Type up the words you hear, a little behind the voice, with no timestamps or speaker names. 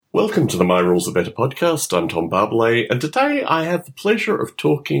Welcome to the My Rules Are Better podcast. I'm Tom Barbalet, and today I have the pleasure of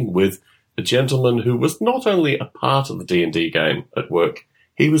talking with a gentleman who was not only a part of the D&D game at work,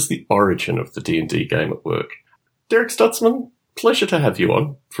 he was the origin of the D&D game at work. Derek Stutzman, pleasure to have you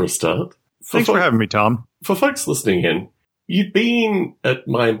on for a start. Thanks for having me, Tom. For folks listening in, you've been at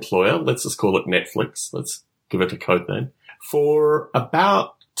my employer, let's just call it Netflix, let's give it a code name, for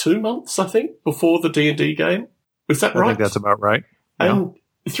about 2 months, I think, before the D&D game. Is that right? I think that's about right. And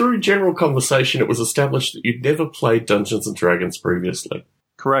through general conversation, it was established that you'd never played Dungeons & Dragons previously.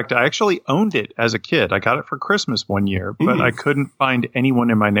 Correct. I actually owned it as a kid. I got it for Christmas one year, but I couldn't find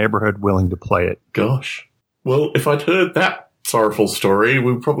anyone in my neighborhood willing to play it. Gosh. Well, if I'd heard that sorrowful story,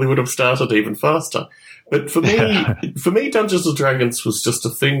 we probably would have started even faster. But for me, Dungeons & Dragons was just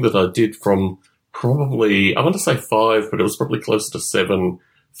a thing that I did from probably, I want to say 5, but it was probably closer to 7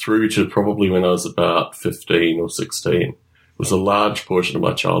 through to probably when I was about 15 or 16. Was a large portion of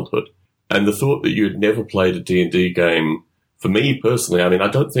my childhood. And the thought that you had never played a D&D game, for me personally, I mean, I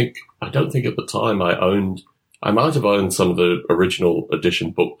don't think at the time I might have owned some of the original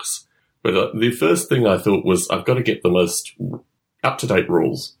edition books, but the first thing I thought was I've got to get the most up-to-date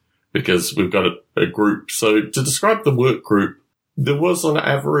rules because we've got a group. So to describe the work group, there was on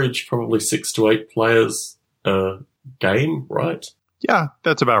average probably 6 to 8 players a game, right? Yeah,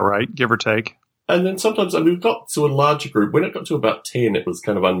 that's about right, give or take. And then sometimes, we got to a larger group. When it got to about 10, it was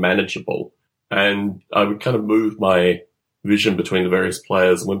kind of unmanageable. And I would kind of move my vision between the various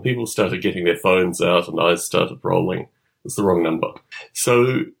players. And when people started getting their phones out and eyes started rolling, it was the wrong number.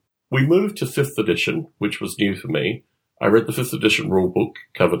 So we moved to 5th edition, which was new for me. I read the 5th edition rule book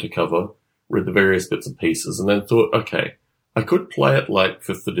cover to cover, read the various bits and pieces, and then thought, okay, I could play it like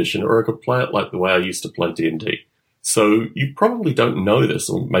 5th edition, or I could play it like the way I used to play D&D. So you probably don't know this,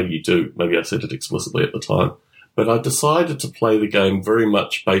 or maybe you do. Maybe I said it explicitly at the time. But I decided to play the game very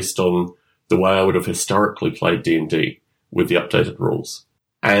much based on the way I would have historically played D&D with the updated rules.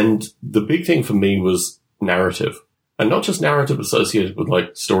 And the big thing for me was narrative. And not just narrative associated with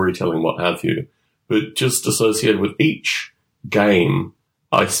like storytelling, what have you, but just associated with each game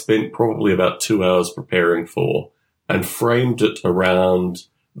I spent probably about 2 hours preparing for and framed it around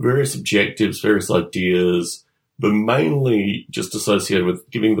various objectives, various ideas, but mainly just associated with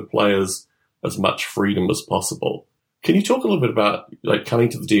giving the players as much freedom as possible. Can you talk a little bit about like coming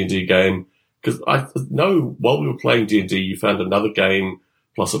to the D&D game? Because I know while we were playing D&D, you found another game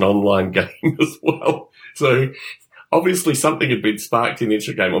plus an online game as well. So obviously something had been sparked in the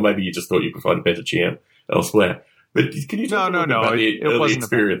intro game, or maybe you just thought you could find a better GM elsewhere. But can you talk about the early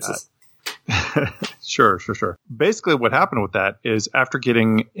experiences? Sure. Basically what happened with that is after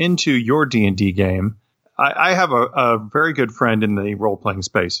getting into your D&D game, I have a very good friend in the role-playing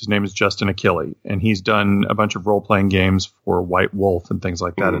space. His name is Justin Achille, and he's done a bunch of role-playing games for White Wolf and things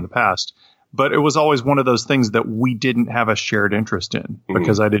like that in the past. But it was always one of those things that we didn't have a shared interest in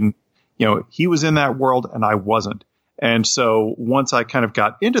because I didn't, he was in that world and I wasn't. And so once I kind of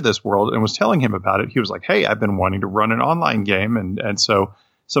got into this world and was telling him about it, he was like, hey, I've been wanting to run an online game. And so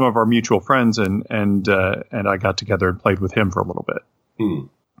some of our mutual friends and I got together and played with him for a little bit.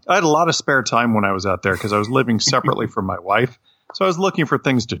 I had a lot of spare time when I was out there because I was living separately from my wife. So I was looking for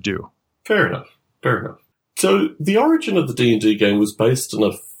things to do. Fair enough. So the origin of the D&D game was based on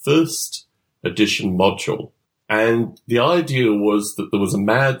a 1st edition module. And the idea was that there was a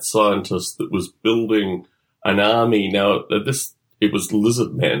mad scientist that was building an army. Now, it was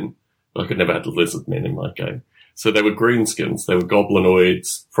lizard men. I could never have lizard men in my game. So they were greenskins. They were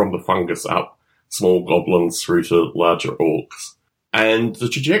goblinoids from the fungus up, small goblins through to larger orcs. And the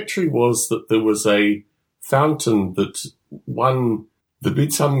trajectory was that there was a fountain that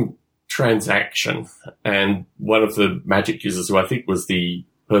did some transaction, and one of the magic users, who I think was the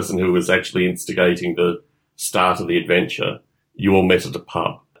person who was actually instigating the start of the adventure, you all met at a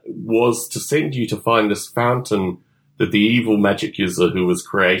pub, was to send you to find this fountain that the evil magic user who was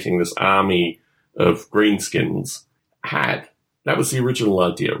creating this army of greenskins had. That was the original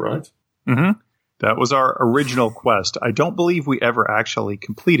idea, right? Mm-hmm. That was our original quest. I don't believe we ever actually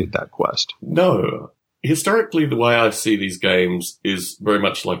completed that quest. No. Historically, the way I see these games is very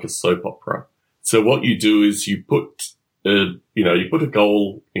much like a soap opera. So what you do is you put a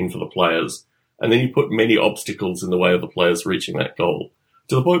goal in for the players, and then you put many obstacles in the way of the players reaching that goal,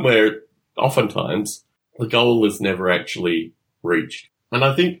 to the point where oftentimes the goal is never actually reached. And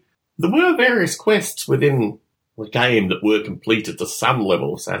I think there were various quests within the game that were completed to some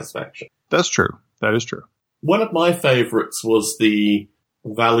level of satisfaction. That's true. That is true. One of my favorites was the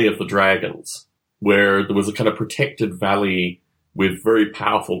Valley of the Dragons, where there was a kind of protected valley with very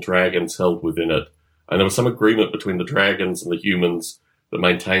powerful dragons held within it. And there was some agreement between the dragons and the humans that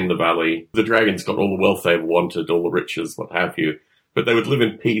maintained the valley. The dragons got all the wealth they wanted, all the riches, what have you, but they would live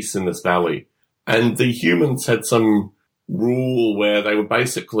in peace in this valley. And the humans had some rule where they were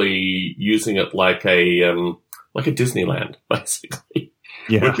basically using it like a Disneyland, basically,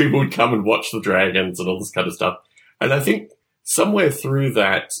 where people would come and watch the dragons and all this kind of stuff. And I think somewhere through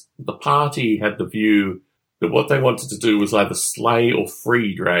that, the party had the view that what they wanted to do was either slay or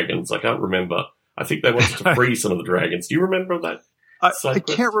free dragons. I can't remember. I think they wanted to free some of the dragons. Do you remember that? I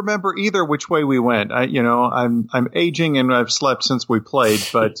can't remember either which way we went. I'm aging and I've slept since we played,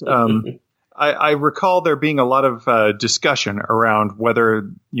 but I recall there being a lot of discussion around whether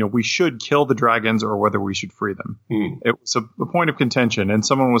we should kill the dragons or whether we should free them. It was a point of contention, and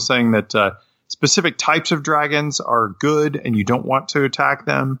someone was saying that specific types of dragons are good and you don't want to attack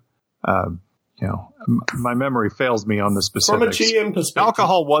them. My memory fails me on the specifics. From a GM perspective,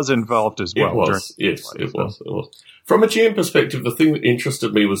 alcohol was involved as well. It was. From a GM perspective, the thing that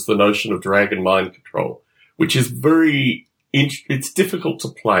interested me was the notion of dragon mind control, which is it's difficult to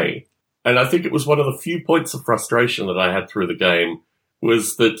play. And I think it was one of the few points of frustration that I had through the game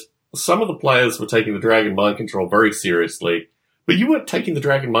was that some of the players were taking the dragon mind control very seriously, but you weren't taking the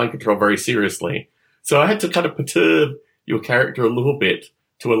dragon mind control very seriously. So I had to kind of perturb your character a little bit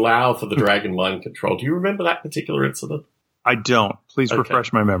to allow for the dragon mind control. Do you remember that particular incident? I don't. Please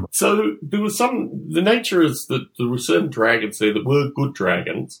refresh my memory. So there was the nature is that there were certain dragons there that were good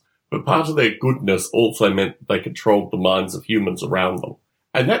dragons, but part of their goodness also meant they controlled the minds of humans around them.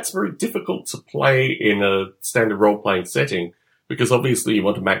 And that's very difficult to play in a standard role-playing setting because obviously you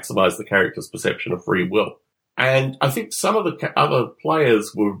want to maximize the character's perception of free will. And I think some of the other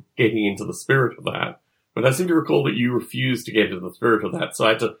players were getting into the spirit of that, but I seem to recall that you refused to get into the spirit of that, so I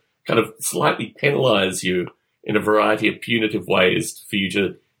had to kind of slightly penalize you in a variety of punitive ways for you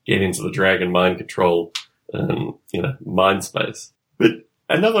to get into the dragon mind control, mind space. But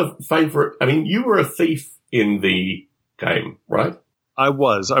another favorite, you were a thief in the game, right? I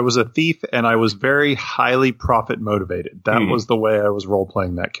was a thief, and I was very highly profit motivated. That was the way I was role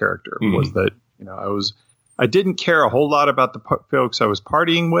playing that character. Was that I didn't care a whole lot about the folks I was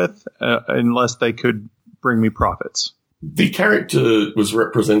partying with unless they could bring me profits. The character was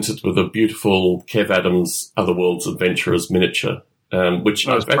represented with a beautiful Kev Adams Otherworld's Adventurers miniature, which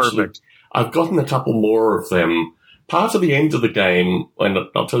I've gotten a couple more of them. Part of the end of the game, and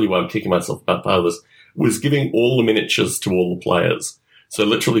I'll tell you why I'm kicking myself about part of this, was giving all the miniatures to all the players. So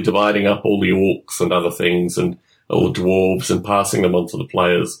literally dividing up all the orcs and other things and all the dwarves and passing them on to the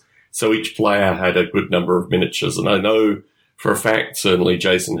players. So each player had a good number of miniatures. And I know for a fact, certainly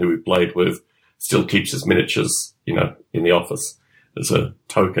Jason, who we played with, still keeps his miniatures, in the office as a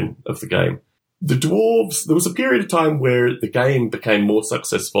token of the game. The dwarves, there was a period of time where the game became more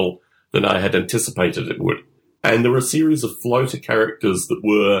successful than I had anticipated it would. And there were a series of floater characters that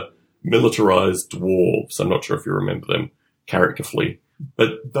were militarized dwarves. I'm not sure if you remember them characterfully.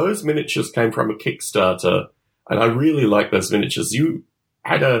 But those miniatures came from a Kickstarter, and I really like those miniatures. You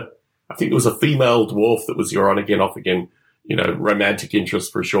had I think it was a female dwarf that was your on-again, off-again, romantic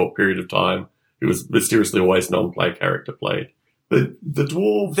interest for a short period of time, who was mysteriously always non-play character played. But the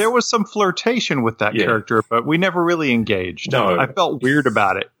dwarves... There was some flirtation with that character, but we never really engaged. No. I felt weird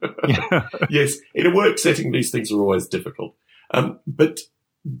about it. Yes, in a work setting, these things are always difficult. But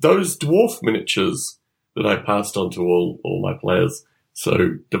those dwarf miniatures that I passed on to all my players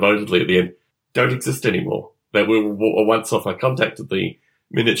so devotedly at the end don't exist anymore. They were once off. I contacted the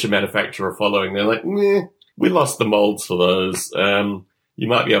miniature manufacturer following. They're like, we lost the molds for those. You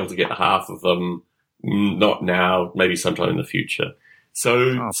might be able to get half of them. Not now, maybe sometime in the future.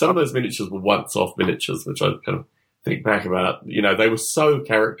 So some of those miniatures were once-off miniatures, which I kind of think back about. They were so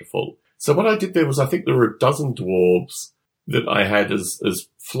characterful. So what I did there was I think there were a dozen dwarves that I had as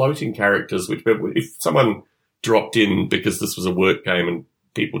floating characters, which if someone dropped in, because this was a work game and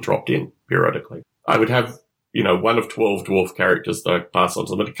people dropped in periodically, I would have, one of 12 dwarf characters that I'd pass on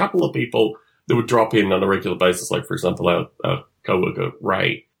to them. And a couple of people that would drop in on a regular basis, like, for example, our co-worker,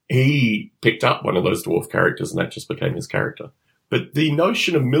 Ray, he picked up one of those dwarf characters and that just became his character. But the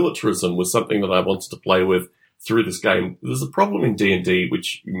notion of militarism was something that I wanted to play with through this game. There's a problem in D&D,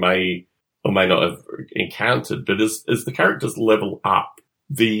 which you may or may not have encountered, but as the characters level up,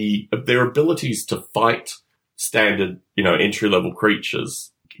 their abilities to fight standard, entry-level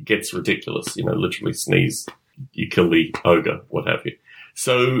creatures gets ridiculous. Literally sneeze, you kill the ogre, what have you.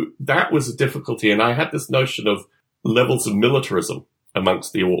 So that was a difficulty, and I had this notion of levels of militarism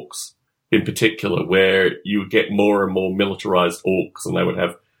amongst the orcs in particular, where you would get more and more militarized orcs, and they would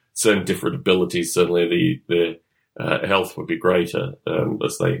have certain different abilities. Certainly their health would be greater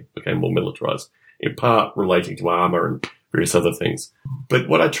as they became more militarized, in part relating to armor and various other things. But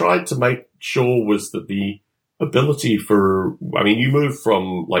what I tried to make sure was that the ability for, I mean, you move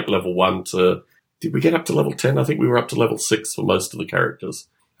from like level 1 to, did we get up to level 10? I think we were up to level 6 for most of the characters.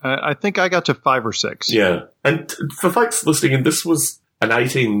 I think I got to 5 or 6. Yeah. And for folks listening, and this was an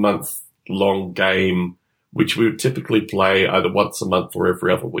 18-month long game, which we would typically play either once a month or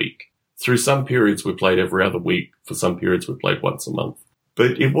every other week. Through some periods, we played every other week. For some periods, we played once a month.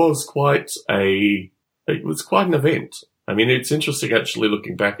 But it was quite an event. I mean, it's interesting actually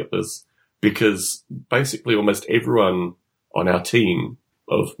looking back at this, because basically almost everyone on our team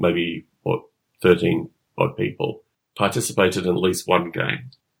of maybe, 13 odd people participated in at least one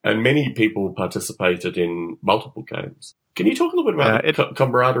game. And many people participated in multiple games. Can you talk a little bit about the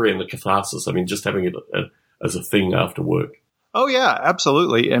camaraderie and the catharsis? I mean, just having it as a thing after work. Oh, yeah,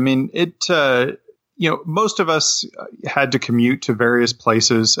 absolutely. I mean, most of us had to commute to various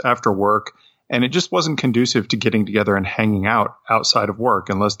places after work, and it just wasn't conducive to getting together and hanging out outside of work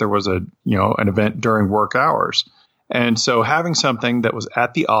unless there was an event during work hours. And so having something that was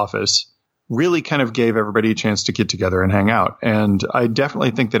at the office really kind of gave everybody a chance to get together and hang out. And I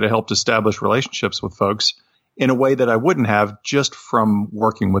definitely think that it helped establish relationships with folks in a way that I wouldn't have just from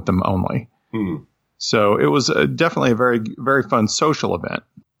working with them only. So it was definitely a very, very fun social event.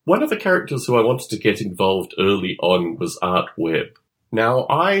 One of the characters who I wanted to get involved early on was Art Webb. Now,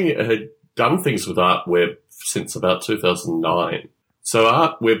 I had done things with Art Webb since about 2009. So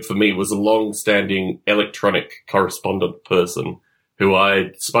Art Webb for me was a long-standing electronic correspondent person who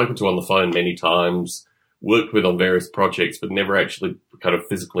I'd spoken to on the phone many times, worked with on various projects, but never actually kind of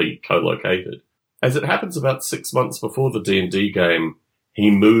physically co-located. As it happens, about 6 months before the D&D game, he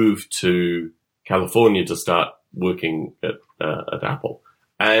moved to California to start working at Apple.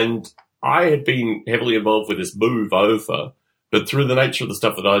 And I had been heavily involved with this move over, but through the nature of the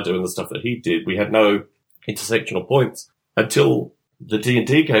stuff that I do and the stuff that he did, we had no intersectional points until the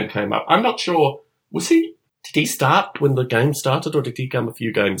D&D game came up. I'm not sure, did he start when the game started, or did he come a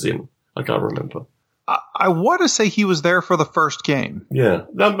few games in? I can't remember. I want to say he was there for the first game. Yeah.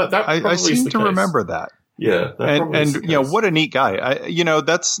 I seem to remember that. Yeah. And what a neat guy.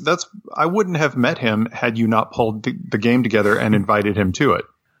 I wouldn't have met him had you not pulled the game together and invited him to it.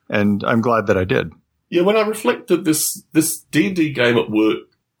 And I'm glad that I did. Yeah, when I reflected, this D&D game at work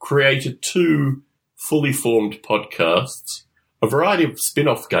created 2 fully formed podcasts, a variety of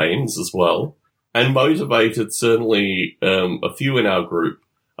spin-off games as well, and motivated certainly a few in our group,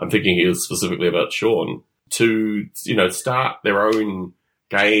 I'm thinking here specifically about Sean, to, start their own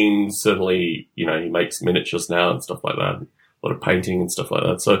games. Certainly, he makes miniatures now and stuff like that, a lot of painting and stuff like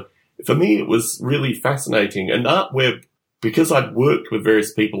that. So for me, it was really fascinating. And Art Webb, because I'd worked with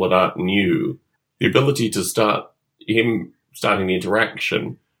various people at Art New, the ability to start him starting the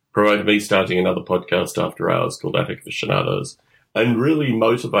interaction provided me starting another podcast after hours called Attic Aficionados, and really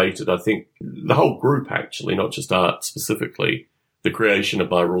motivated, I think, the whole group actually, not just Art specifically, the creation of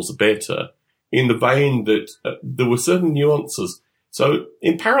My Rules Are Better, in the vein that there were certain nuances. So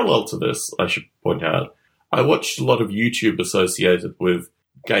in parallel to this, I should point out, I watched a lot of YouTube associated with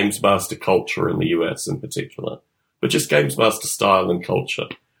Games Master culture in the US in particular, but just Games Master style and culture.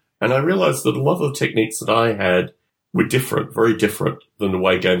 And I realized that a lot of the techniques that I had were different, very different than the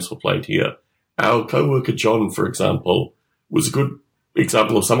way games were played here. Our co-worker John, for example, was a good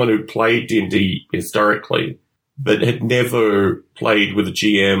example of someone who played D&D historically, but had never played with a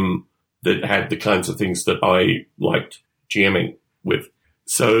GM that had the kinds of things that I liked GMing with.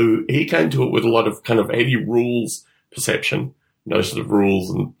 So he came to it with a lot of kind of heavy rules perception, notion of rules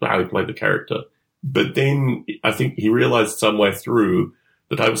and how he played the character. But then I think he realized somewhere through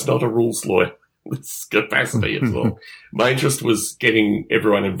that I was not a rules lawyer. This capacity as well. My interest was getting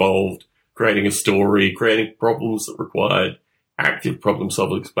everyone involved, creating a story, creating problems that required active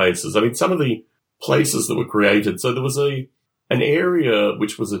problem-solving spaces. I mean, some of the places that were created. So there was an area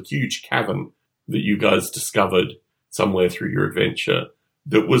which was a huge cavern that you guys discovered somewhere through your adventure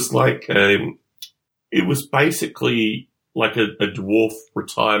that was like, it was basically like a dwarf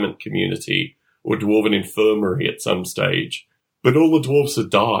retirement community or dwarven infirmary at some stage. But all the dwarves had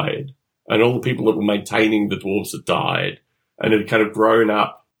died, and all the people that were maintaining the dwarves had died and had kind of grown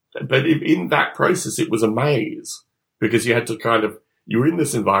up. But in that process, it was a maze because you had to you were in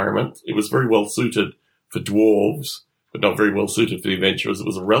this environment. It was very well suited for dwarves, but not very well suited for the adventurers. It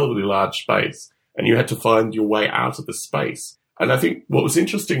was a relatively large space, and you had to find your way out of the space. And I think what was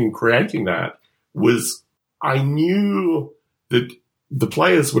interesting in creating that was I knew that the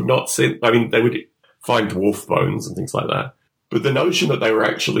players would not they would find dwarf bones and things like that. But the notion that they were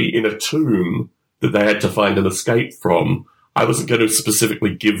actually in a tomb that they had to find an escape from, I wasn't going to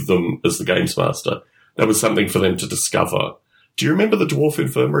specifically give them as the games master. that was something for them to discover. Do you remember the Dwarf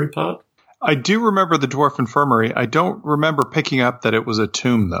Infirmary part? I do remember the Dwarf Infirmary. I don't remember picking up that it was a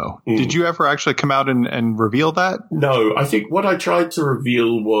tomb, though. Did you ever actually come out and reveal that? No, I think what I tried to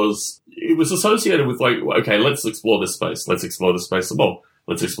reveal was, it was associated with like, okay, let's explore this space. Let's explore this space some more.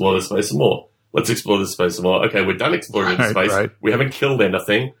 Let's explore this space some more. Let's explore this space some more. Okay, we're done exploring this space. Right. We haven't killed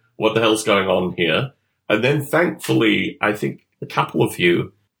anything. What the hell's going on here? And then thankfully, I think a couple of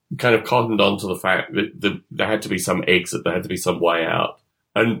you kind of cottoned on to the fact that there had to be some exit. There had to be some way out.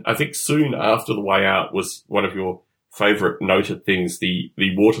 And I think soon after the way out was one of your favorite noted things, the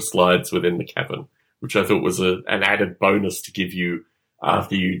water slides within the cavern, which I thought was an added bonus to give you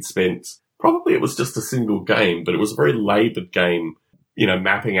after you'd spent, probably it was just a single game, but it was a very labored game, you know,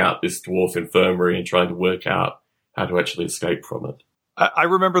 mapping out this dwarf infirmary and trying to work out how to actually escape from it. I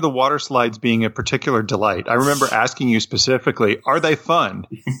remember the water slides being a particular delight. I remember asking you specifically, are they fun?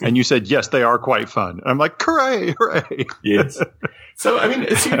 And you said, yes, they are quite fun. And I'm like, hooray, hooray. Yes. So, I mean,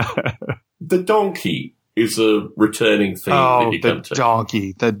 the donkey is a returning theme that you come to.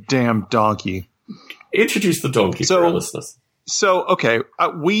 Donkey, the damn donkey. Introduce the donkey for our listeners. So, okay,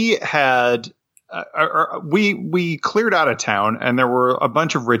 we had... we cleared out of town, and there were a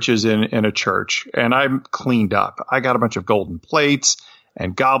bunch of riches in a church, and I cleaned up. I got a bunch of golden plates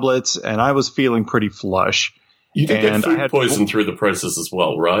and goblets, and I was feeling pretty flush. You did get food poison through the process as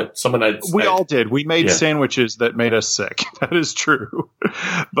well, right? We all did. We made sandwiches that made us sick. That is true.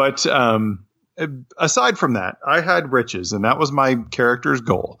 But aside from that, I had riches, and that was my character's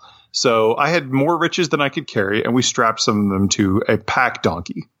goal. So I had more riches than I could carry, and we strapped some of them to a pack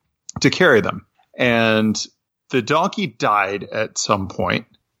donkey to carry them. And the donkey died at some point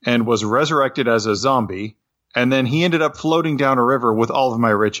and was resurrected as a zombie. And then he ended up floating down a river with all of my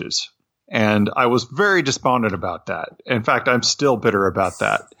riches. And I was very despondent about that. In fact, I'm still bitter about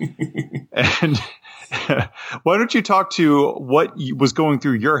that. And why don't you talk to what was going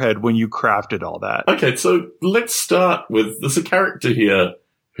through your head when you crafted all that? Okay, so let's start with, there's a character here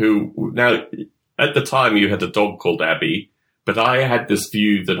who, now, at the time you had a dog called Abby. But I had this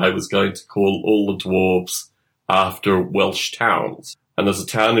view that I was going to call all the dwarves after Welsh towns. And there's a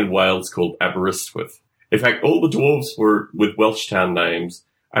town in Wales called Aberystwyth. In fact, all the dwarves were with Welsh town names,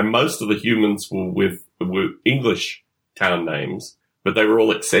 and most of the humans were English town names, but they were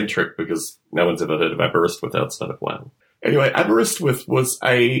all eccentric because no one's ever heard of Aberystwyth outside of Wales. Anyway, Aberystwyth was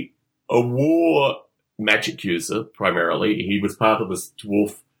a war magic user, primarily. He was part of this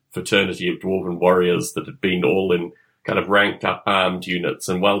dwarf fraternity of dwarven warriors that had been all in kind of ranked up armed units.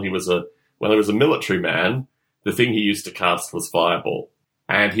 And while he was a military man, the thing he used to cast was fireball.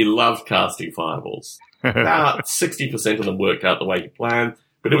 And he loved casting fireballs. About 60% of them worked out the way he planned,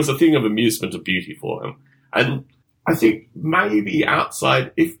 but it was a thing of amusement and beauty for him. And I think maybe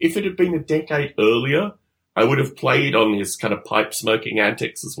outside, if it had been a decade earlier, I would have played on his kind of pipe smoking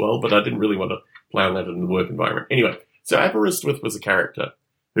antics as well, but I didn't really want to play on that in the work environment. Anyway, so Aberystwyth was a character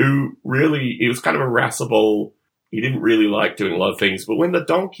who really, he was kind of irascible. He didn't really like doing a lot of things, but when the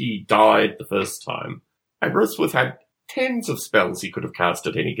donkey died the first time, Aberystwyth had tens of spells he could have cast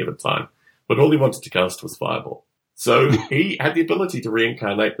at any given time, but all he wanted to cast was fireball. So he had the ability to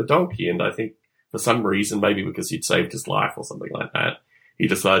reincarnate the donkey, and I think for some reason, maybe because he'd saved his life or something like that, he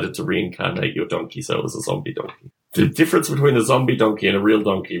decided to reincarnate your donkey so it was a zombie donkey. The difference between a zombie donkey and a real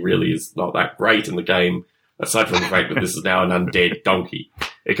donkey really is not that great in the game, aside from the fact that this is now an undead donkey.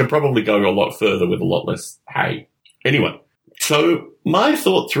 It can probably go a lot further with a lot less hay. Anyway, so my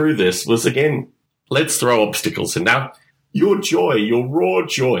thought through this was, again, let's throw obstacles in. Now, your joy, your raw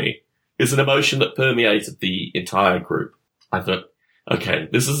joy, is an emotion that permeated the entire group. I thought, okay,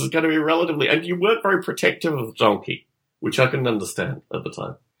 this is going to be relatively... And you weren't very protective of the donkey, which I couldn't understand at the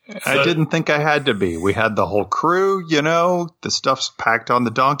time. I didn't think I had to be. We had the whole crew, the stuff's packed on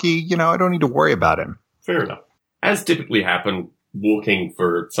the donkey. I don't need to worry about him. Fair enough. As typically happened, walking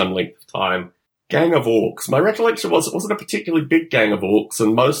for some length of time, gang of orcs. My recollection was it wasn't a particularly big gang of orcs,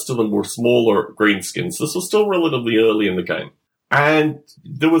 and most of them were smaller greenskins. This was still relatively early in the game. And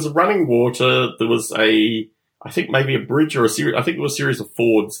there was running water. There was I think maybe a bridge or I think it was a series of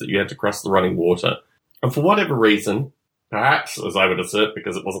fords that you had to cross the running water. And for whatever reason, perhaps, as I would assert,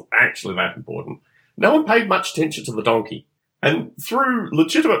 because it wasn't actually that important, no one paid much attention to the donkey. And through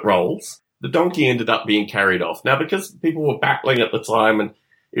legitimate roles, the donkey ended up being carried off. Now, because people were battling at the time and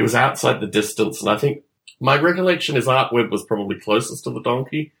it was outside the distance, and I think my recollection is Artweb was probably closest to the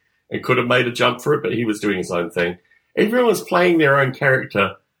donkey and could have made a jump for it, but he was doing his own thing. Everyone was playing their own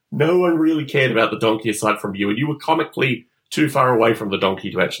character. No one really cared about the donkey aside from you, and you were comically too far away from the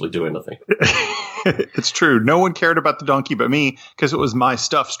donkey to actually do anything. It's true. No one cared about the donkey but me because it was my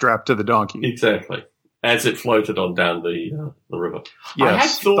stuff strapped to the donkey. Exactly. as it floated on down the river.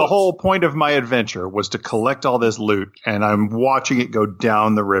 Yes, the whole point of my adventure was to collect all this loot, and I'm watching it go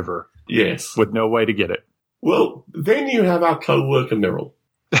down the river. Yes. With no way to get it. Well, then you have our co-worker, Meryl.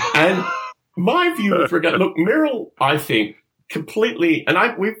 And my view with regard... Look, Meryl, I think, completely... And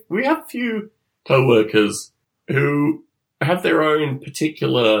we have a few co-workers who have their own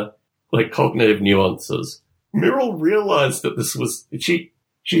particular, like, cognitive nuances. Meryl realized that this was...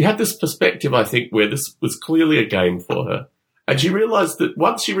 She had this perspective, I think, where this was clearly a game for her. And she realized that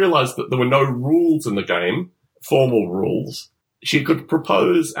once she realized that there were no rules in the game, formal rules, she could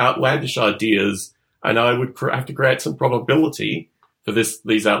propose outlandish ideas, and I would have to create some probability for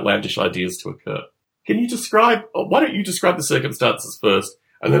these outlandish ideas to occur. Why don't you describe the circumstances first,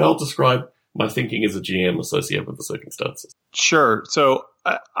 and then I'll describe my thinking as a GM associated with the circumstances. Sure. So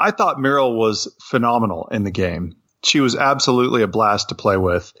I thought Meryl was phenomenal in the game. She was absolutely a blast to play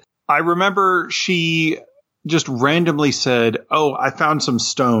with. I remember she just randomly said, "Oh, I found some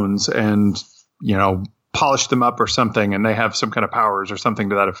stones and, polished them up or something, and they have some kind of powers or something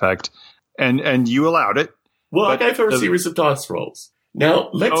to that effect." And you allowed it. Well, I gave her a series of dice rolls. Now,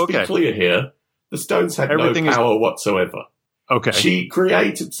 let's be clear here. The stones had no power whatsoever. Okay. She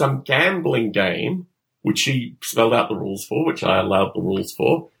created some gambling game, which she spelled out the rules for, which I allowed the rules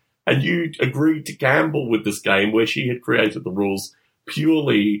for. And you agreed to gamble with this game where she had created the rules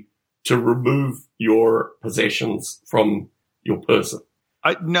purely to remove your possessions from your person.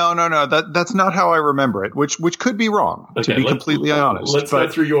 No. That's not how I remember it, which could be wrong, to be completely honest. Let's go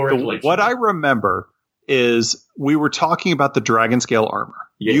through your recollection. What I remember is we were talking about the dragon scale armor.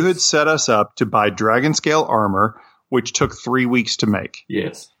 Yes. You had set us up to buy dragon scale armor, which took 3 weeks to make.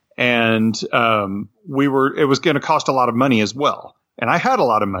 Yes. And it was going to cost a lot of money as well. And I had a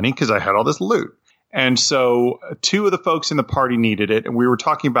lot of money because I had all this loot. And so 2 of the folks in the party needed it. And we were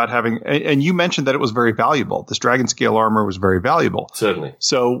talking about and you mentioned that it was very valuable. This dragon scale armor was very valuable. Certainly.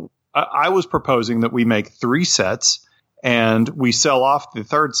 So I was proposing that we make 3 sets and we sell off the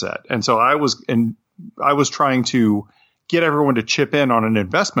 3rd set. And so I was trying to get everyone to chip in on an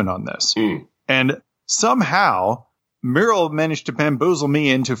investment on this. Mm. And somehow Meryl managed to bamboozle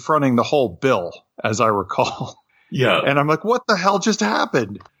me into fronting the whole bill, as I recall. Yeah. And I'm like, what the hell just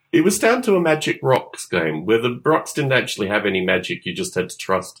happened? It was down to a Magic Rocks game where the rocks didn't actually have any magic. You just had to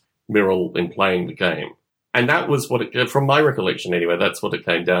trust Meryl in playing the game. And that was from my recollection anyway, that's what it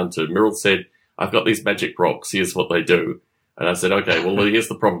came down to. Meryl said, "I've got these magic rocks. Here's what they do." And I said, "Okay, well, here's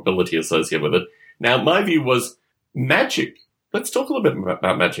the probability associated with it." Now, my view was magic. Let's talk a little bit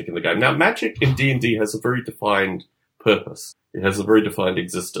about magic in the game. Now, magic in D&D has a very defined purpose. It has a very defined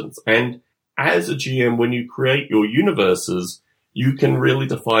existence. And as a GM, when you create your universes, you can really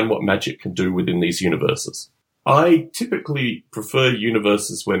define what magic can do within these universes. I typically prefer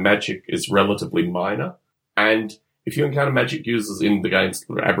universes where magic is relatively minor. And if you encounter magic users in the games,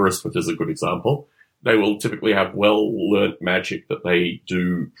 Aberystwyth is a good example, they will typically have well-learnt magic that they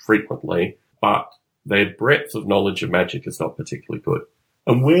do frequently, but their breadth of knowledge of magic is not particularly good.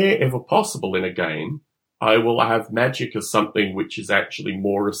 And wherever possible in a game, I will have magic as something which is actually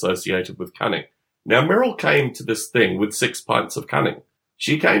more associated with cunning. Now, Meryl came to this thing with 6 pints of cunning.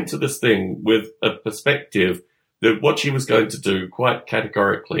 She came to this thing with a perspective that what she was going to do quite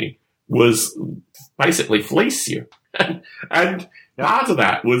categorically was basically fleece you. And part of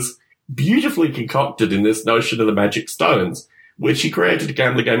that was beautifully concocted in this notion of the magic stones, where she created a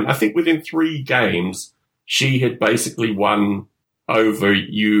gambling game. I think within 3 games, she had basically won over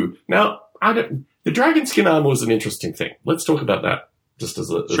you. Now, the dragon skin armor was an interesting thing. Let's talk about that just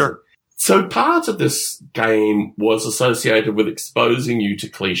as a... Sure. So part of this game was associated with exposing you to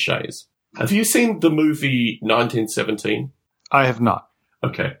cliches. Have you seen the movie 1917? I have not.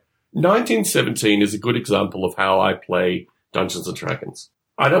 Okay. 1917 is a good example of how I play Dungeons & Dragons.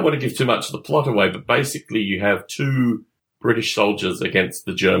 I don't want to give too much of the plot away, but basically you have 2 British soldiers against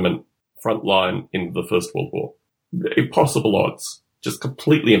the German front line in the First World War. Impossible odds. Just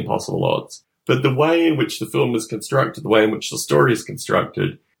completely impossible odds. But the way in which the film is constructed, the way in which the story is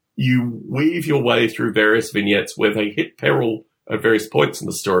constructed, you weave your way through various vignettes where they hit peril at various points in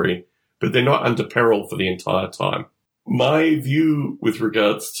the story, but they're not under peril for the entire time. My view with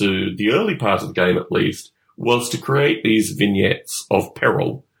regards to the early part of the game, at least, was to create these vignettes of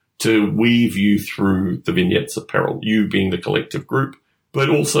peril to weave you through the vignettes of peril, you being the collective group, but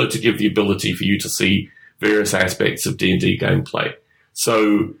also to give the ability for you to see various aspects of D&D gameplay.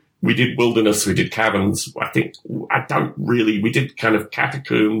 So we did wilderness, we did caverns, we did kind of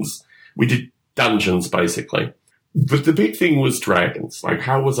catacombs, we did dungeons, basically. But the big thing was dragons. Like,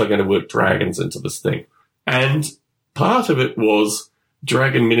 how was I going to work dragons into this thing? And part of it was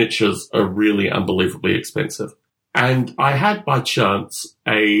dragon miniatures are really unbelievably expensive. And I had by chance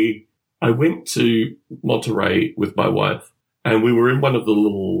I went to Monterey with my wife, and we were in one of the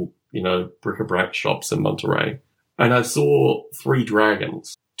little, bric-a-brac shops in Monterey, and I saw 3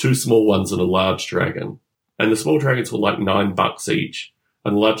 dragons, 2 small ones and a large dragon. And the small dragons were like $9 each,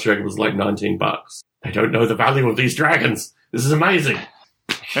 and the large dragon was like $19. I don't know the value of these dragons. This is amazing.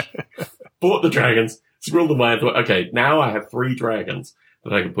 Bought the dragons, squirreled them away, and thought, okay, now I have 3 dragons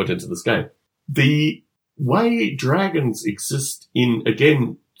that I can put into this game. The way dragons exist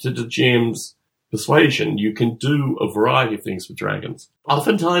again, to the GM's persuasion, you can do a variety of things with dragons.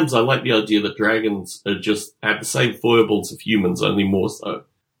 Oftentimes, I like the idea that dragons have the same foibles of humans, only more so.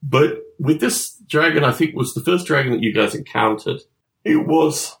 But with this dragon, I think was the first dragon that you guys encountered. It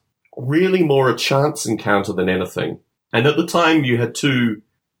was really more a chance encounter than anything. And at the time, you had 2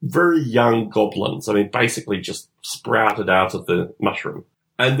 very young goblins. I mean, basically just sprouted out of the mushroom.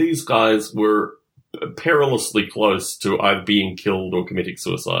 And these guys were perilously close to either being killed or committing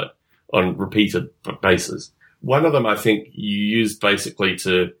suicide on repeated bases. One of them, I think, you used basically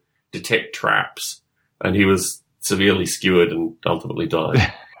to detect traps, and he was severely skewered and ultimately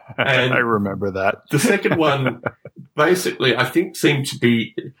died. And I remember that. The second one, basically, I think seemed to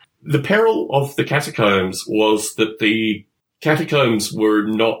be the peril of the catacombs was that the catacombs were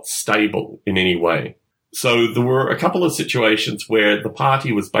not stable in any way. So there were a couple of situations where the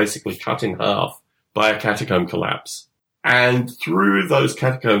party was basically cut in half by a catacomb collapse. And through those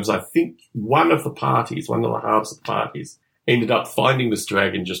catacombs, I think one of the halves of the parties, ended up finding this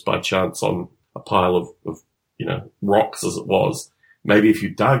dragon just by chance on a pile of rocks as it was. Maybe if you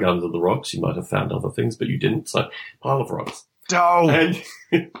dug under the rocks, you might have found other things, but you didn't. So, pile of rocks. Oh. And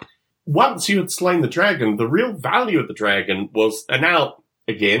once you had slain the dragon, the real value of the dragon was, and now,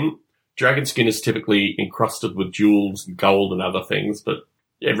 again, dragon skin is typically encrusted with jewels and gold and other things, but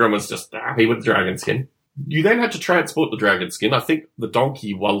everyone was just happy with the dragon skin. You then had to transport the dragon skin. I think the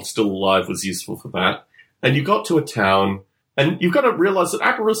donkey, while still alive, was useful for that. And you got to a town, and you've got to realize that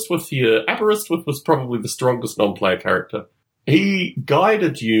Aberystwyth was probably the strongest non-player character. He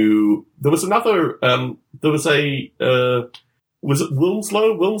guided you. There was another, was it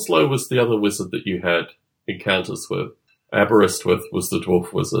Wilmslow? Wilmslow was the other wizard that you had encounters with. Aberystwyth was the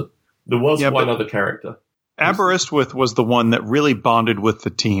dwarf wizard. There was one other character. Aberystwyth was the one that really bonded with the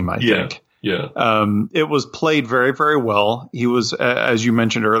team, I think. Yeah. It was played very, very well. He was, as you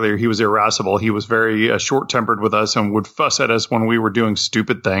mentioned earlier, he was irascible. He was very short-tempered with us and would fuss at us when we were doing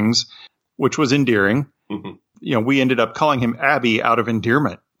stupid things, which was endearing. Mm-hmm. We ended up calling him Abby out of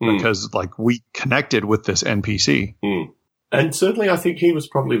endearment because, we connected with this NPC. Mm. And certainly I think he was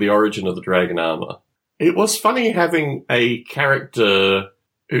probably the origin of the dragon armor. It was funny having a character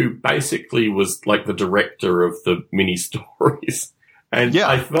who basically was like the director of the mini stories. And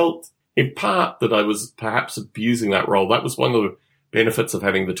I felt in part that I was perhaps abusing that role. That was one of the benefits of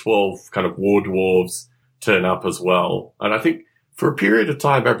having the 12 kind of war dwarves turn up as well. And I think for a period of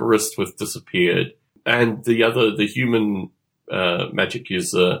time, Aberystwyth disappeared. And the human magic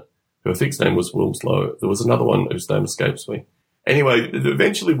user, who I think's name was Wilmslow, there was another one whose name escapes me. Anyway,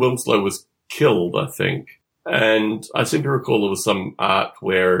 eventually Wilmslow was killed, I think. And I seem to recall there was some arc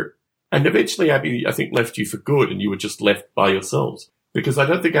where, and eventually Abby, I think, left you for good and you were just left by yourselves. Because I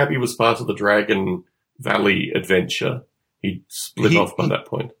don't think Abby was part of the Dragon Valley adventure. He'd split off by that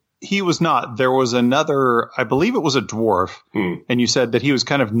point. He was not. There was another, I believe it was a dwarf, and you said that he was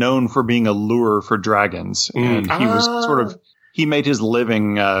kind of known for being a lure for dragons. And he was he made his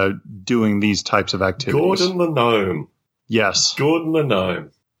living doing these types of activities. Gordon the Gnome. Yes. Gordon the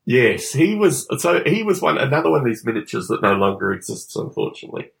Gnome. Yes, he was another one of these miniatures that no longer exists,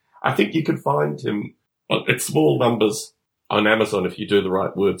 unfortunately. I think you can find him at small numbers on Amazon if you do the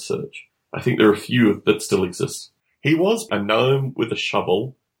right word search. I think there are a few that still exist. He was a gnome with a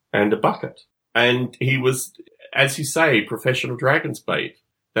shovel and a bucket. And he was, as you say, professional dragon's bait.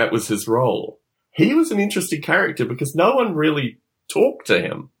 That was his role. He was an interesting character because no one really talked to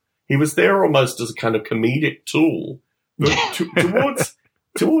him. He was there almost as a kind of comedic tool. But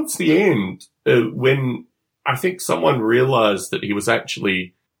towards the end, when I think someone realized that he was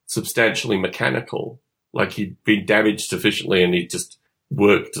actually substantially mechanical, like he'd been damaged sufficiently and he just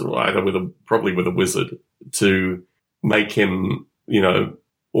worked either probably with a wizard to make him,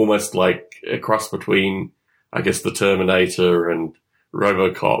 almost like a cross between, I guess, the Terminator and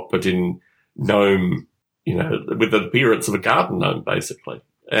RoboCop, but in gnome, with the appearance of a garden gnome, basically.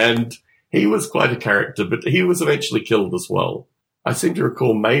 And he was quite a character, but he was eventually killed as well. I seem to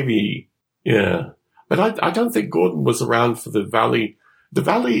recall but I don't think Gordon was around for the Valley. The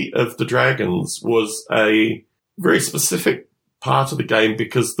Valley of the Dragons was a very specific part of the game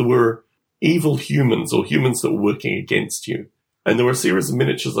because there were evil humans or humans that were working against you. And there were a series of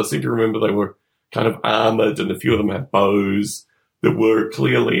miniatures. I seem to remember they were kind of armored, and a few of them had bows that were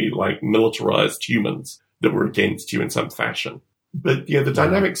clearly like militarized humans that were against you in some fashion. But yeah, the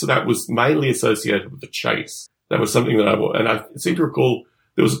dynamics of that was mainly associated with the chase. That was something that I seem to recall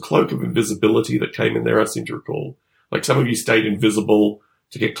there was a cloak of invisibility that came in there. I seem to recall, like, some of you stayed invisible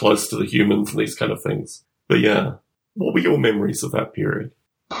to get close to the humans and these kind of things. But yeah, what were your memories of that period?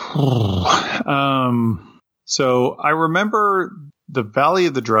 So I remember the Valley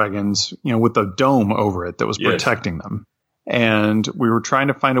of the Dragons, with a dome over it that was protecting them. And we were trying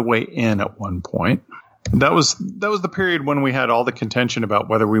to find a way in at one point. That was the period when we had all the contention about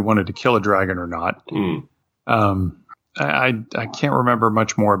whether we wanted to kill a dragon or not. I can't remember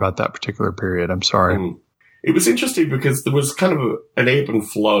much more about that particular period. I'm sorry. It was interesting because there was kind of an ebb and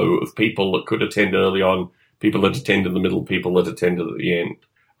flow of people that could attend early on, people that attend in the middle, people that attended at the end.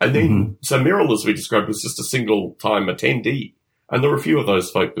 And then, so Meryl, as we described, was just a single-time attendee. And there were a few of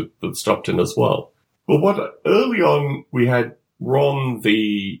those folk that stopped in as well. But early on, we had Ron,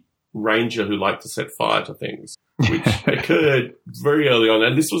 the ranger who liked to set fire to things, which occurred very early on.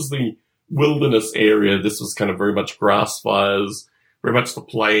 And this was the wilderness area. This was kind of very much grass fires, very much the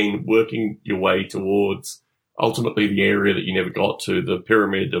plain, working your way towards ultimately the area that you never got to, the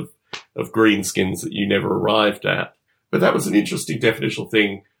pyramid of greenskins that you never arrived at. But that was an interesting definitional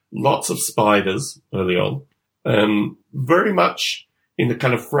thing. Lots of spiders early on. Very much in the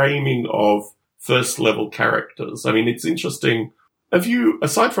kind of framing of first level characters. I mean, it's interesting. Have you,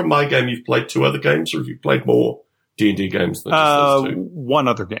 aside from my game, you've played 2 other games, or have you played more D&D games than just those 2? One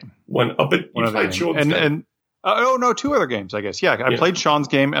other game. But you played Sean's game. 2 other games, I guess. Yeah, I played Sean's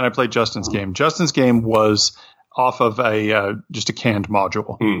game and I played Justin's game. Justin's game was off of just a canned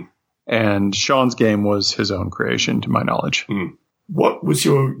module. And Sean's game was his own creation, to my knowledge. What was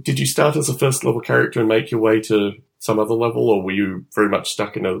did you start as a first level character and make your way to some other level, or were you very much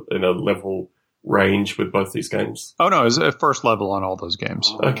stuck in a level range with both these games? Oh, no, it was a first level on all those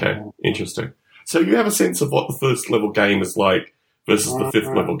games. Okay, interesting. So you have a sense of what the first level game is like versus the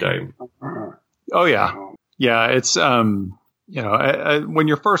 5th level game? Oh, yeah. Yeah, it's, when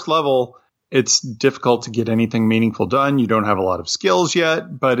you're first level, it's difficult to get anything meaningful done. You don't have a lot of skills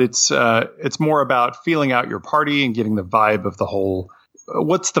yet, but it's more about feeling out your party and getting the vibe of the whole.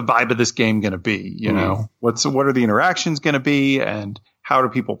 What's the vibe of this game going to be? What are the interactions going to be, and how do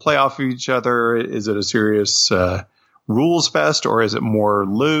people play off of each other? Is it a serious rules fest, or is it more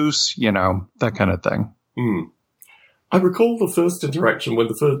loose? That kind of thing. I recall the first interaction, when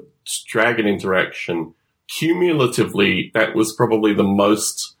the first dragon interaction, cumulatively, that was probably the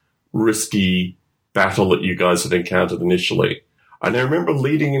most risky battle that you guys had encountered initially. And I remember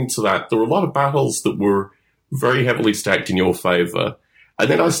leading into that, there were a lot of battles that were very heavily stacked in your favor. And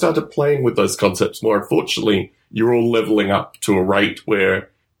then I started playing with those concepts more. Unfortunately, you're all leveling up to a rate where,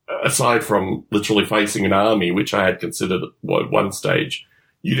 aside from literally facing an army, which I had considered at one stage,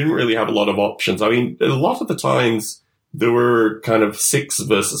 you didn't really have a lot of options. I mean, a lot of the times there were kind of 6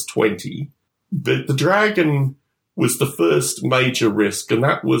 versus 20, but the dragon was the first major risk, and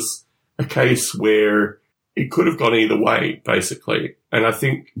that was a case where it could have gone either way, basically. And I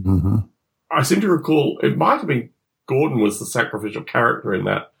think, I seem to recall, it might have been Gordon was the sacrificial character in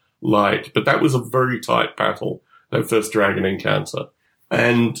that light, but that was a very tight battle, that first dragon encounter.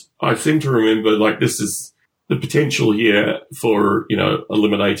 And I seem to remember, this is the potential here for,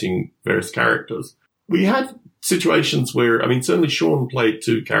 eliminating various characters. We had situations where, certainly Sean played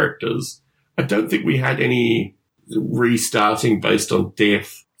 2 characters. I don't think we had any restarting based on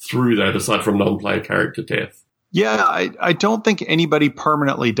death through that, aside from non-player character death. Yeah, I don't think anybody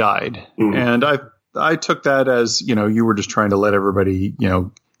permanently died. And I took that as, you were just trying to let everybody,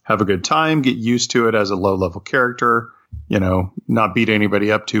 have a good time, get used to it as a low-level character, not beat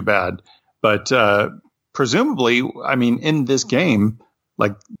anybody up too bad. But presumably, in this game,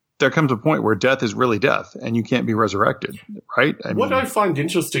 there comes a point where death is really death, and you can't be resurrected, right? What I find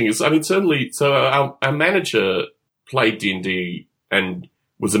interesting is, certainly, so our manager played D&D and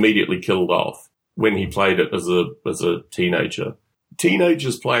was immediately killed off when he played it as a teenager.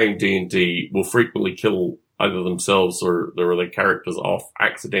 Teenagers playing D&D will frequently kill either themselves or their characters off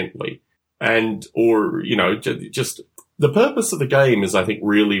accidentally. Or just the purpose of the game is, I think,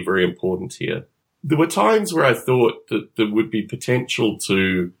 really very important here. There were times where I thought that there would be potential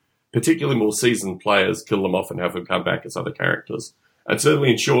to, particularly more seasoned players, kill them off and have them come back as other characters. And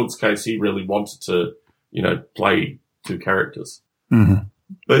certainly in Sean's case, he really wanted to, play 2 characters.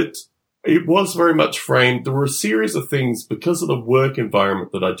 But it was very much framed. There were a series of things because of the work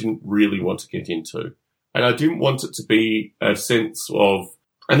environment that I didn't really want to get into. And I didn't want it to be a sense of,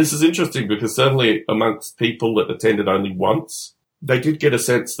 and this is interesting because certainly amongst people that attended only once, they did get a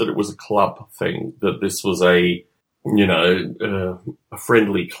sense that it was a club thing, that this was a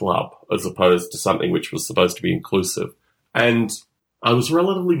friendly club as opposed to something which was supposed to be inclusive. And I was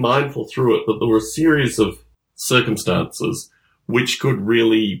relatively mindful through it that there were a series of circumstances which could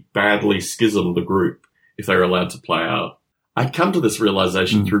really badly schism the group if they were allowed to play out. I'd come to this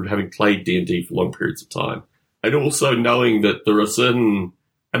realization through having played D&D for long periods of time, and also knowing that there are certain,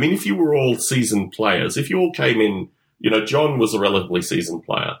 if you were all seasoned players, if you all came in, John was a relatively seasoned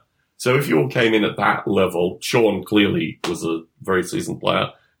player. So if you all came in at that level, Sean clearly was a very seasoned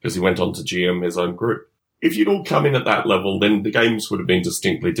player because he went on to GM his own group. If you'd all come in at that level, then the games would have been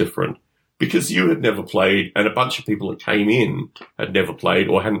distinctly different because you had never played and a bunch of people that came in had never played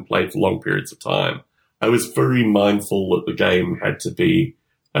or hadn't played for long periods of time. I was very mindful that the game had to be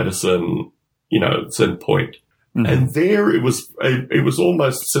at a certain point. Mm-hmm. And there it was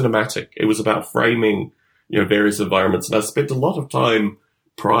almost cinematic. It was about framing, various environments. And I spent a lot of time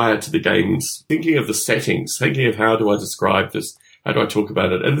prior to the games thinking of the settings, thinking of how do I describe this? How do I talk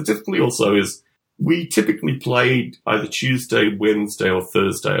about it? And the difficulty also is we typically played either Tuesday, Wednesday, or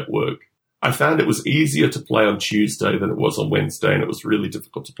Thursday at work. I found it was easier to play on Tuesday than it was on Wednesday, and it was really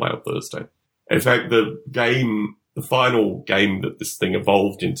difficult to play on Thursday. In fact, the final game that this thing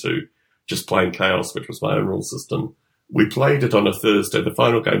evolved into, just playing Chaos, which was my own rule system, we played it on a Thursday. The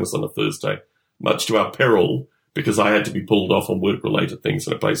final game was on a Thursday, much to our peril, because I had to be pulled off on work-related things,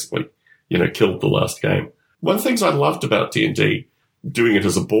 and it basically, killed the last game. One of the things I loved about D&D, doing it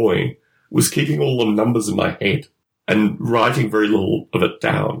as a boy, was keeping all the numbers in my head and writing very little of it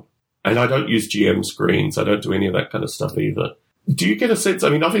down. And I don't use GM screens. I don't do any of that kind of stuff either. Do you get a sense?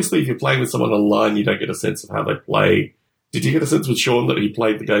 Obviously, if you're playing with someone online, you don't get a sense of how they play. Did you get a sense with Sean that he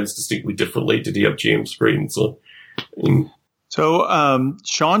played the games distinctly differently? Did he have GM screens? So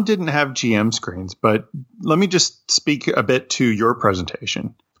Sean didn't have GM screens, but let me just speak a bit to your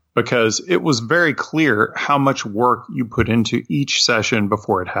presentation, because it was very clear how much work you put into each session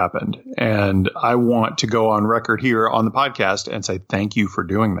before it happened. And I want to go on record here on the podcast and say thank you for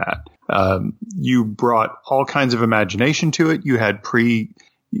doing that. You brought all kinds of imagination to it. You had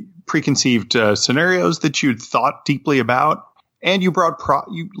preconceived scenarios that you'd thought deeply about, and you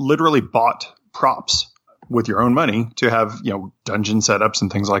literally bought props with your own money to have, dungeon setups and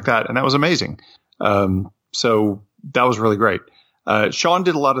things like that. And that was amazing. So that was really great. Sean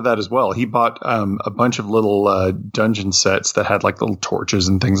did a lot of that as well. He bought a bunch of little dungeon sets that had like little torches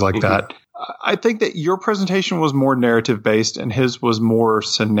and things like that. I think that your presentation was more narrative based and his was more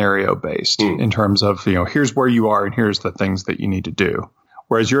scenario based in terms of, here's where you are and here's the things that you need to do.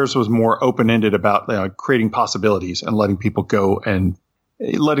 Whereas yours was more open ended about creating possibilities and letting people go and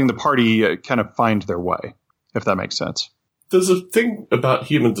letting the party kind of find their way, if that makes sense. There's a thing about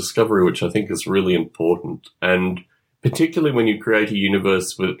human discovery which I think is really important, and particularly when you create a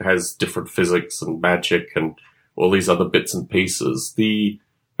universe that has different physics and magic and all these other bits and pieces, the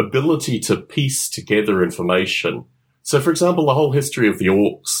ability to piece together information. So, for example, the whole history of the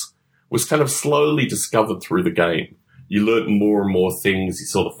orcs was kind of slowly discovered through the game. You learnt more and more things. You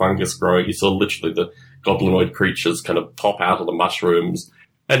saw the fungus growing. You saw literally the goblinoid creatures kind of pop out of the mushrooms.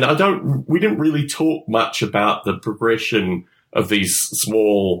 And we didn't really talk much about the progression of these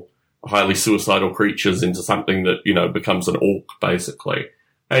small, highly suicidal creatures into something that, becomes an orc, basically.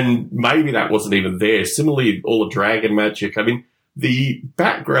 And maybe that wasn't even there. Similarly, all the dragon magic. The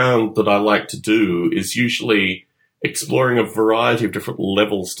background that I like to do is usually exploring a variety of different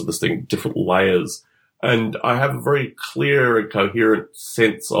levels to this thing, different layers. And I have a very clear and coherent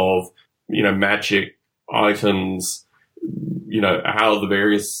sense of, magic, items, how the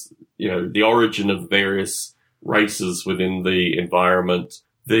various, the origin of various races within the environment,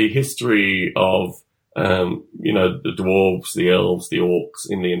 the history of, the dwarves, the elves, the orcs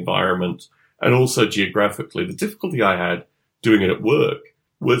in the environment, and also geographically. The difficulty I had doing it at work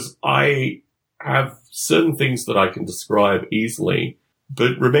was I have certain things that I can describe easily,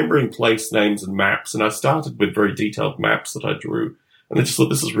 but remembering place names and maps, and I started with very detailed maps that I drew, and I just thought,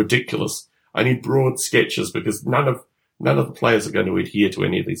 this is ridiculous. I need broad sketches because none of the players are going to adhere to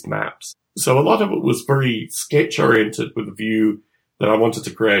any of these maps. So a lot of it was very sketch-oriented with the view that I wanted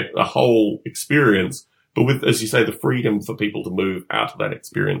to create a whole experience, but with, as you say, the freedom for people to move out of that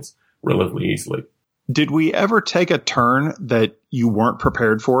experience relatively easily. Did we ever take a turn that you weren't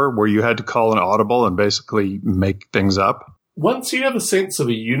prepared for, where you had to call an audible and basically make things up? Once you have a sense of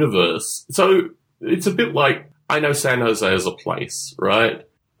a universe, so it's a bit like, I know San Jose as a place, right?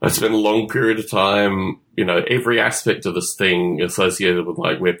 I spent a long period of time, every aspect of this thing associated with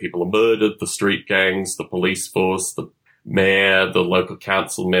like where people are murdered, the street gangs, the police force, the mayor, the local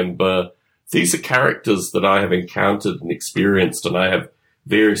council member. These are characters that I have encountered and experienced, and I have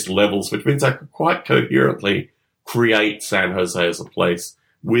various levels, which means I can quite coherently create San Jose as a place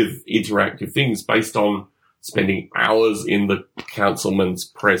with interactive things based on spending hours in the councilman's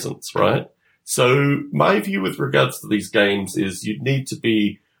presence, right? So my view with regards to these games is you'd need to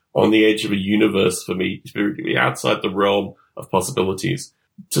be on the edge of a universe for me to be outside the realm of possibilities.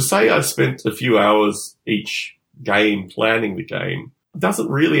 To say I spent a few hours each game planning the game doesn't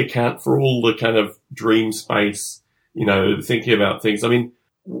really account for all the kind of dream space, thinking about things. I mean,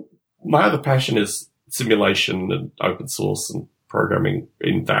 my other passion is simulation and open source and programming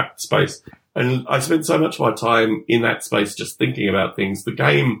in that space. And I spent so much of my time in that space just thinking about things. The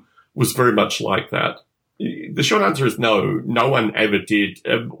game was very much like that. The short answer is no one ever did.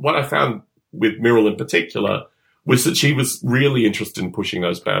 What I found with Muriel in particular was that she was really interested in pushing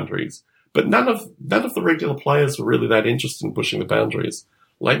those boundaries. But none of the regular players were really that interested in pushing the boundaries.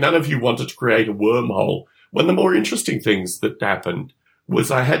 Like, none of you wanted to create a wormhole. One of the more interesting things that happened was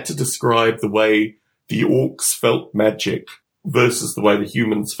I had to describe the way the orcs felt magic versus the way the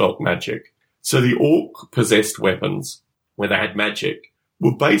humans felt magic. So the orc possessed weapons, where they had magic,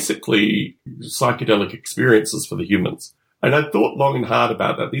 were basically psychedelic experiences for the humans. And I thought long and hard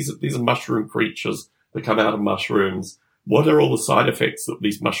about that. These are mushroom creatures that come out of mushrooms. What are all the side effects that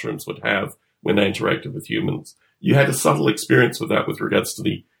these mushrooms would have when they interacted with humans? You had a subtle experience with that with regards to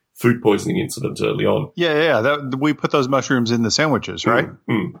the food poisoning incident early on. Yeah. We put those mushrooms in the sandwiches, right?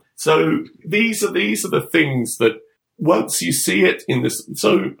 Mm-hmm. So these are the things that once you see it in this,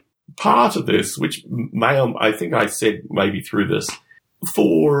 so part of this, which I think I said maybe through this,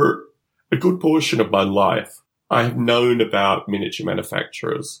 for a good portion of my life, I have known about miniature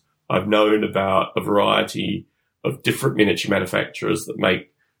manufacturers. I've known about a variety of different miniature manufacturers that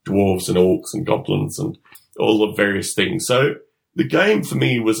make dwarves and orcs and goblins and all of various things. So the game for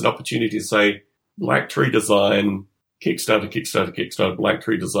me was an opportunity to say Black Tree Design, Kickstarter, Black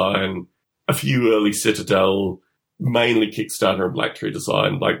Tree Design, a few early Citadel, mainly Kickstarter and Black Tree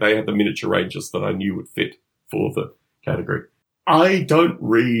Design. Like, they had the miniature ranges that I knew would fit for the category. I don't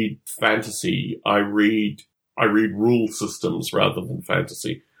read fantasy. I read rule systems rather than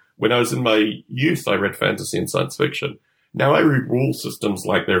fantasy. When I was in my youth, I read fantasy and science fiction. Now I read rule systems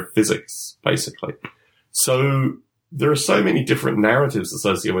like they're physics, basically. So there are so many different narratives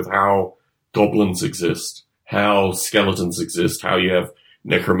associated with how goblins exist, how skeletons exist, how you have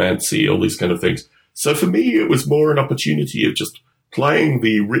necromancy, all these kind of things. So for me, it was more an opportunity of just playing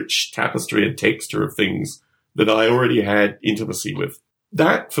the rich tapestry and texture of things that I already had intimacy with.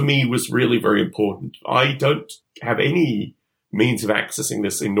 That, for me, was really very important. I don't have any means of accessing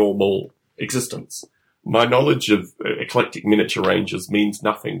this in normal existence. My knowledge of eclectic miniature ranges means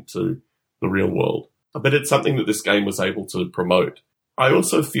nothing to the real world. But it's something that this game was able to promote. I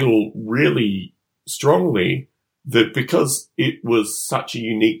also feel really strongly that because it was such a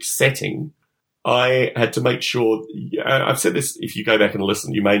unique setting, I had to make sure, I've said this, if you go back and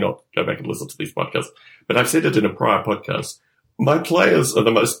listen, you may not go back and listen to these podcasts, but I've said it in a prior podcast. My players are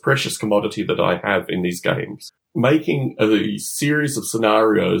the most precious commodity that I have in these games. Making a series of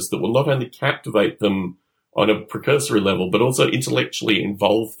scenarios that will not only captivate them on a precursory level, but also intellectually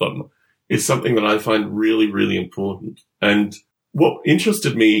involve them is something that I find really, really important. And what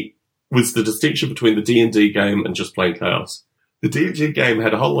interested me was the distinction between the D&D game and just plain chaos. The D&D game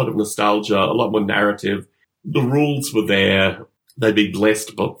had a whole lot of nostalgia, a lot more narrative. The rules were there. They'd been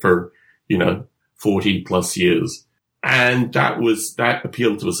blessed for, 40 plus years. And that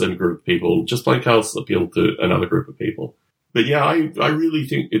appealed to a certain group of people. Just plain chaos appealed to another group of people. But yeah, I really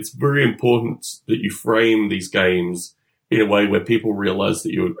think it's very important that you frame these games in a way where people realize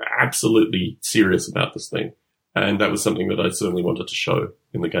that you're absolutely serious about this thing. And that was something that I certainly wanted to show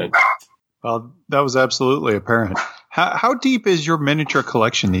in the game. Well, that was absolutely apparent. How deep is your miniature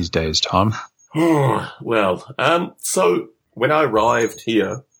collection these days, Tom? So when I arrived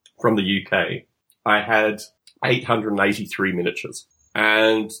here from the UK, I had 883 miniatures.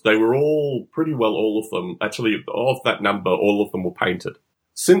 And they were all, pretty well all of them, actually, of that number, all of them were painted.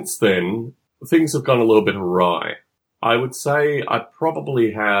 Since then, things have gone a little bit awry. I would say I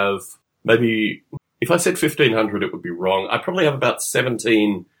probably have maybe, if I said 1,500, it would be wrong. I probably have about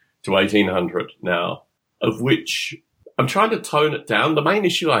 17 to 1,800 now, of which I'm trying to tone it down. The main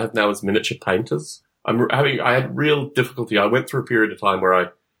issue I have now is miniature painters. I had real difficulty. I went through a period of time where I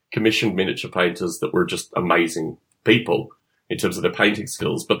commissioned miniature painters that were just amazing people in terms of their painting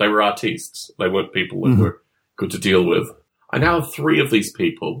skills, but they were artistes. They weren't people that were good to deal with. I now have 3 of these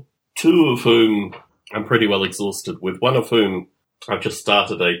people, 2 of whom I'm pretty well exhausted with, one of whom I've just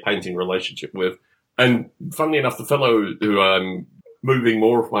started a painting relationship with. And funnily enough, the fellow who I'm moving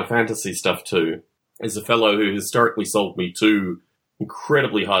more of my fantasy stuff to is a fellow who historically sold me 2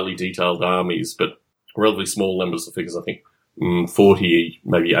 incredibly highly detailed armies, but relatively small numbers of figures, I think 40,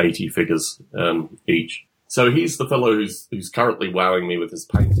 maybe 80 figures each. So he's the fellow who's currently wowing me with his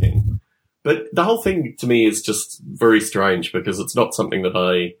painting. But the whole thing to me is just very strange because it's not something that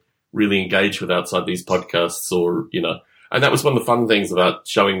I really engage with outside these podcasts or, and that was one of the fun things about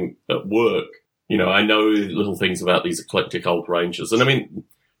showing at work. I know little things about these eclectic old ranges. And I mean,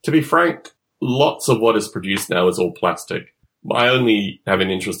 to be frank, lots of what is produced now is all plastic. I only have an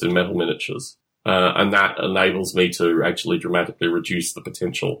interest in metal miniatures, and that enables me to actually dramatically reduce the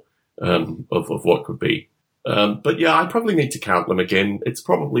potential of what could be. But yeah, I probably need to count them again. It's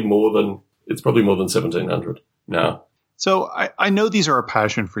probably more than 1,700 now. So I know these are a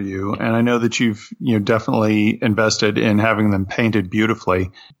passion for you, and I know that you've definitely invested in having them painted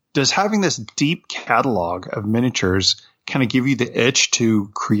beautifully. Does having this deep catalog of miniatures kind of give you the itch to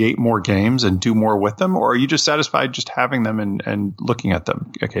create more games and do more with them, or are you just satisfied just having them and looking at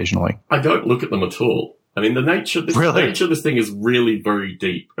them occasionally? I don't look at them at all. I mean, the nature of this thing is really very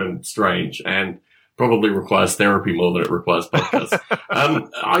deep and strange, and probably requires therapy more than it requires podcasts.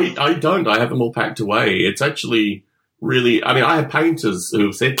 I don't. I have them all packed away. It's actually really, I mean, I have painters who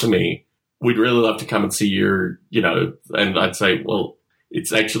have said to me, we'd really love to come and see your, and I'd say, well,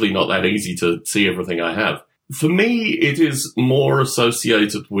 it's actually not that easy to see everything I have. For me, it is more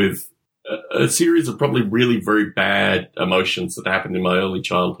associated with a series of probably really very bad emotions that happened in my early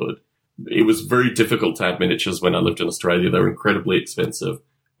childhood. It was very difficult to have miniatures when I lived in Australia. They were incredibly expensive.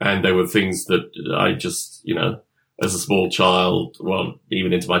 And they were things that I just, as a small child, well,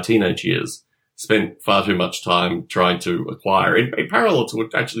 even into my teenage years, spent far too much time trying to acquire, in parallel to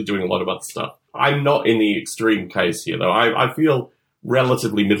actually doing a lot of other stuff. I'm not in the extreme case here, though. I feel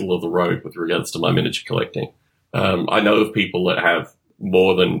relatively middle of the road with regards to my miniature collecting. I know of people that have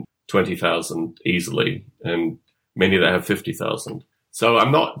more than 20,000 easily, and many that have 50,000. So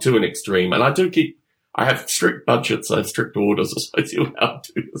I'm not to an extreme, and I have strict budgets, I have strict orders associated with how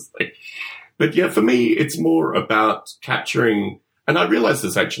to do this thing. But yeah, for me, it's more about capturing, and I realized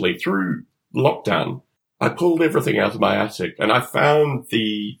this actually through lockdown. I pulled everything out of my attic, and I found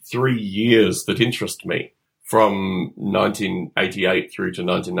the 3 years that interest me from 1988 through to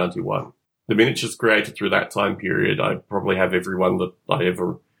 1991. The miniatures created through that time period, I probably have every one that I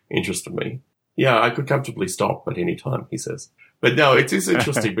ever interested me. Yeah, I could comfortably stop at any time, he says. But no, it is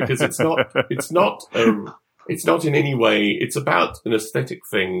interesting because it's not in any way, it's about an aesthetic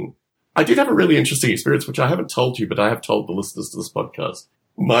thing. I did have a really interesting experience, which I haven't told you, but I have told the listeners to this podcast.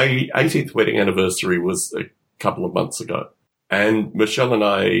 My 18th wedding anniversary was a couple of months ago, and Michelle and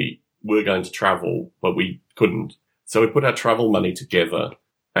I were going to travel, but we couldn't. So we put our travel money together,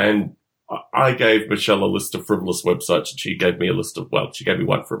 and I gave Michelle a list of frivolous websites, and she gave me she gave me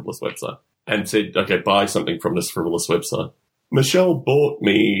one frivolous website and said, okay, buy something from this frivolous website. Michelle bought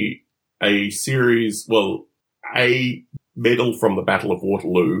me a medal from the Battle of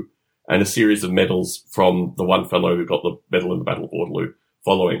Waterloo and a series of medals from the one fellow who got the medal in the Battle of Waterloo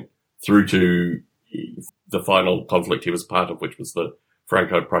following through to the final conflict he was part of, which was the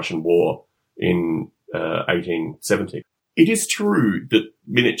Franco-Prussian War in 1870. It is true that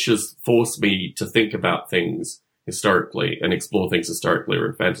miniatures force me to think about things historically and explore things historically or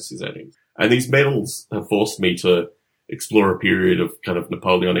in fantasy settings. And these medals have forced me to explore a period of kind of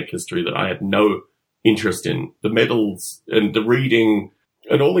Napoleonic history that I had no interest in. The medals and the reading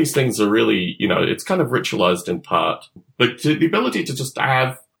and all these things are really, it's kind of ritualized in part. But the ability to just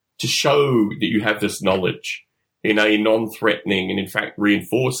to show that you have this knowledge in a non-threatening and in fact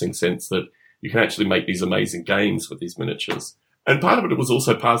reinforcing sense that you can actually make these amazing games with these miniatures. And part of it was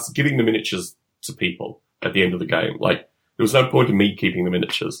also giving the miniatures to people at the end of the game. Like, there was no point in me keeping the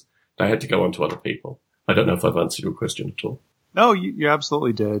miniatures. They had to go on to other people. I don't know if I've answered your question at all. No, you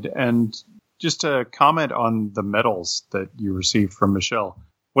absolutely did. And just to comment on the medals that you received from Michelle,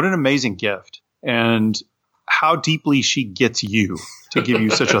 what an amazing gift. And how deeply she gets you to give you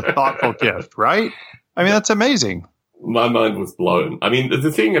such a thoughtful gift, right? I mean, that's amazing. My mind was blown. I mean,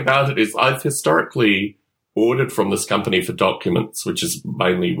 the thing about it is I've historically ordered from this company for documents, which is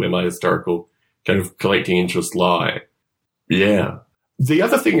mainly where my historical kind of collecting interests lie. Yeah. The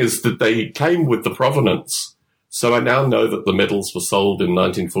other thing is that they came with the provenance. So I now know that the medals were sold in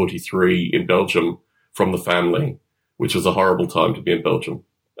 1943 in Belgium from the family, which was a horrible time to be in Belgium.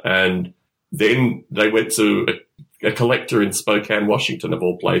 And then they went to a collector in Spokane, Washington, of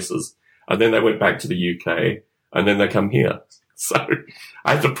all places. And then they went back to the UK. and then they come here. So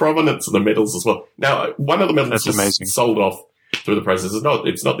I have the provenance of the medals as well. Now, one of the medals was amazing. sold off through the process.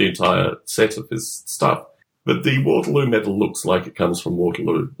 It's not the entire set of his stuff, but the Waterloo medal looks like it comes from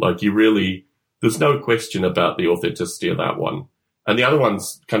Waterloo. Like there's no question about the authenticity of that one. And the other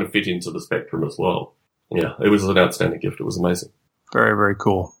ones kind of fit into the spectrum as well. Yeah, it was an outstanding gift. It was amazing. Very, very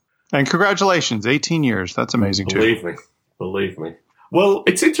cool. And congratulations, 18 years. That's amazing too. Believe me. Well,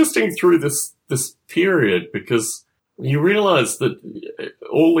 it's interesting through this period because you realize that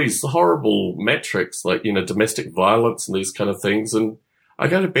all these horrible metrics like, domestic violence and these kind of things. And I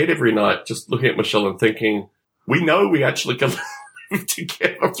go to bed every night just looking at Michelle and thinking, we know we actually can live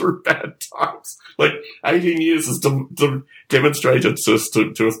together through bad times. Like 18 years has demonstrated to us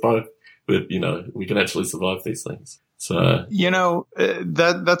both that, we can actually survive these things. So,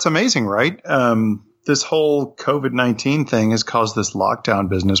 that's amazing, right? This whole COVID-19 thing has caused this lockdown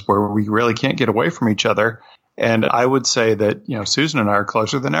business where we really can't get away from each other. And I would say that, Susan and I are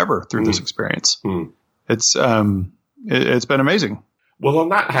closer than ever through this experience. It's been amazing. Well, on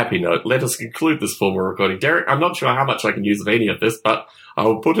that happy note, let us conclude this formal recording. Derek, I'm not sure how much I can use of any of this, but I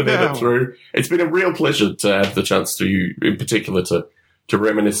will put an edit through. It's been a real pleasure to have the chance to, in particular, to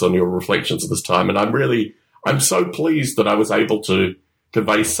reminisce on your reflections of this time. And I'm so pleased that I was able to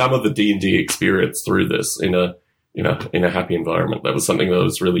convey some of the D&D experience through this in a happy environment. That was something that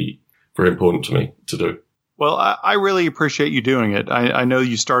was really very important to me to do. Well, I really appreciate you doing it. I know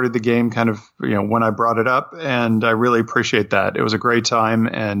you started the game kind of, when I brought it up, and I really appreciate that. It was a great time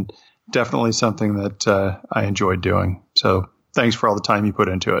and definitely something that I enjoyed doing. So thanks for all the time you put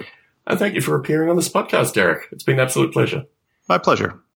into it. And thank you for appearing on this podcast, Derek. It's been an absolute pleasure. My pleasure.